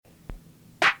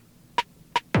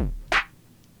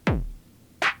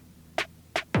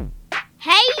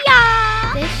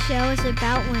show is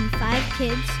about when 5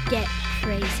 kids get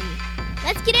crazy.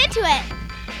 Let's get into it.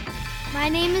 My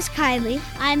name is Kylie.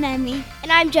 I'm Emmy.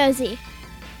 And I'm Josie.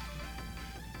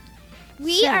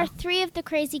 We So- are 3 of the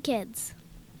crazy kids.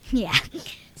 Yeah.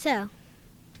 So,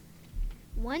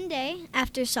 one day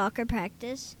after soccer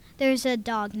practice, there's a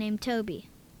dog named Toby.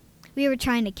 We were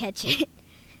trying to catch it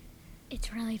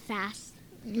It's really fast.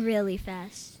 really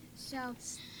fast. So,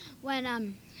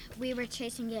 when we were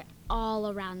chasing it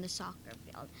all around the soccer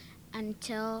field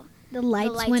until The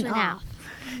lights went off.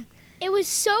 It was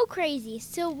so crazy.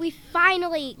 So we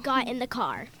finally got in the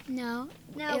car. no,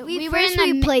 we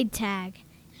played tag.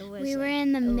 we were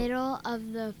in the middle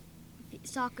of the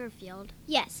soccer field.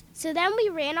 Yes. So then we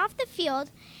ran off the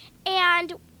field,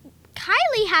 and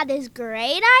Kylie had this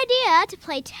great idea to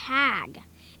play tag.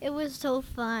 It was so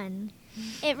fun.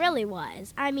 It really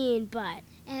was. But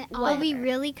And But we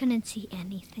really couldn't see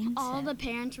anything. all the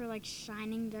parents were like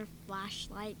shining their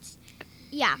flashlights.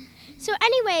 yeah. So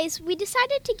anyways, we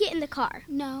decided to get in the car.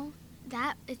 No,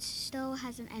 it still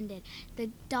hasn't ended. The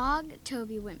dog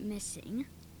Toby went missing.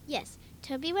 Yes.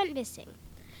 Toby went missing.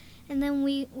 And then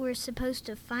we were supposed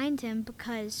to find him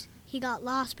because he got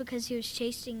lost because he was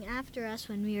chasing after us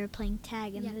when we were playing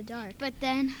tag in Yeah. the dark. But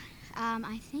then,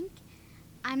 I think,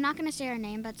 I'm not going to say her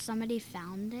name, but somebody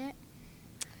found it.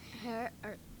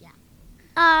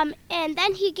 And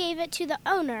then he gave it to the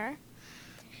owner.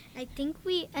 I think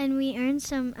we earned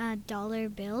some dollar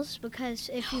bills because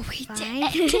if you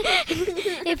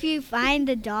if you find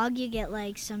the dog, you get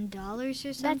like some dollars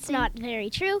or something. That's not very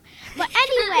true. But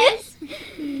anyways,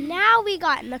 now we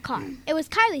got in the car. It was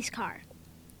Kylie's car.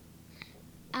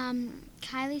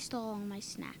 Kylie stole all my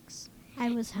snacks. I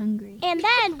was hungry. And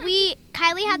then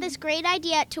Kylie had this great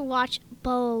idea to watch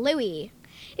Bluey.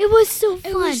 It was so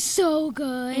fun. It was so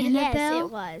good. Yes, Annabelle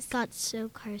it was. got so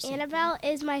carsick. Annabelle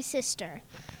is my sister.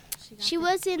 She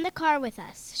was in the car with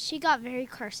us. She got very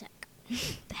carsick.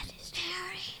 That is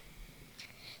true.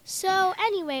 So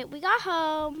anyway, we got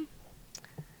home,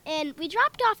 and we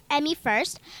dropped off Emmy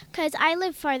first because I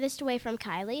live farthest away from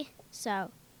Kylie.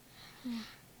 So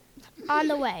on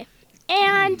the way,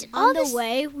 and On the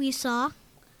way, we saw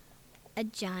a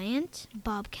giant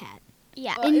bobcat.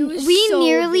 yeah, And it was we so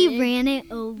nearly big. ran it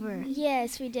over.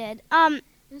 yes, we did.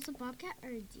 It was a bobcat or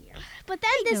a deer? But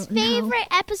then this don't know. favorite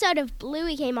episode of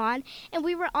Bluey came on, and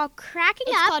we were all cracking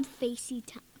It's up. called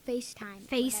FaceTime.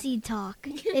 Facey talk.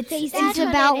 It's That's what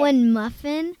about it is. when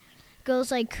Muffin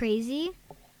goes like crazy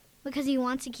because he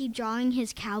wants to keep drawing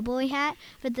his cowboy hat,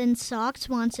 but then Socks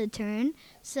wants a turn,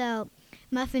 so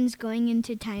Muffin's going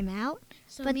into timeout.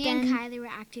 So But me then and Kylie were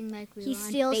acting like we He were on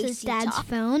steals his Facey dad's Talk.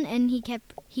 phone and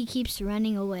he keeps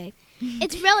running away.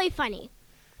 It's really funny.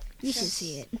 You should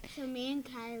see it. So me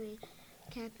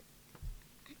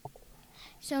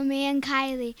and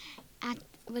Kylie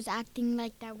was acting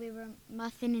like that we were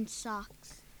Muffin and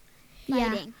Socks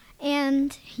fighting. Yeah,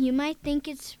 and you might think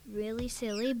it's really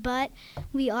silly, but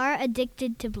we are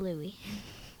addicted to Bluey.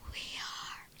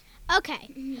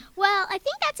 Okay. Well, I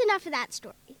think that's enough of that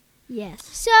story. Yes.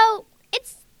 So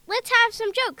let's have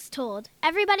some jokes told.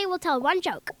 Everybody will tell one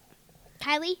joke.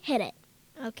 Kylie, hit it.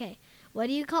 Okay. What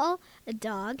do you call a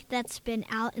dog that's been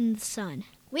out in the sun?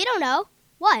 We don't know.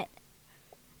 What?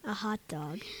 A hot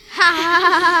dog.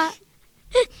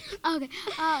 Okay.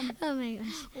 Oh my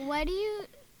gosh. What do you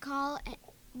call it?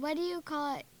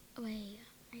 Wait,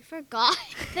 I forgot.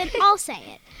 Then I'll say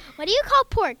it. What do you call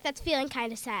pork that's feeling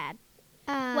kind of sad?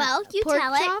 Well, you pork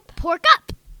tell chop? it. Pork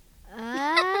up.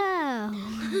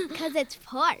 Oh. Because it's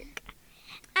pork.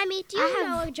 I mean, do you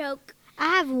know a joke? I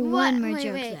have one more wait,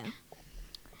 joke wait. though.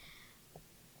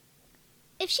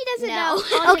 If she doesn't No. know,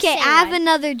 I'll Okay, just say I have one.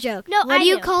 another joke. No, what I do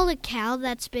you do. call a cow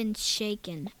that's been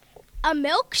shaken? A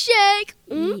milkshake.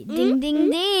 Ding, ding,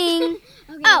 ding.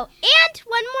 Okay. Oh, and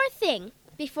one more thing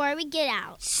before we get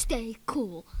out. Stay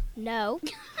cool. No.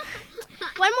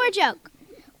 One more joke.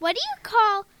 What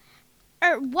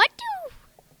what do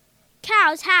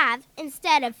cows have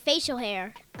instead of facial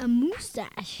hair? A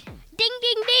mustache. Ding,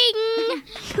 ding,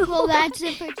 ding. Well, that's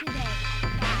it for today.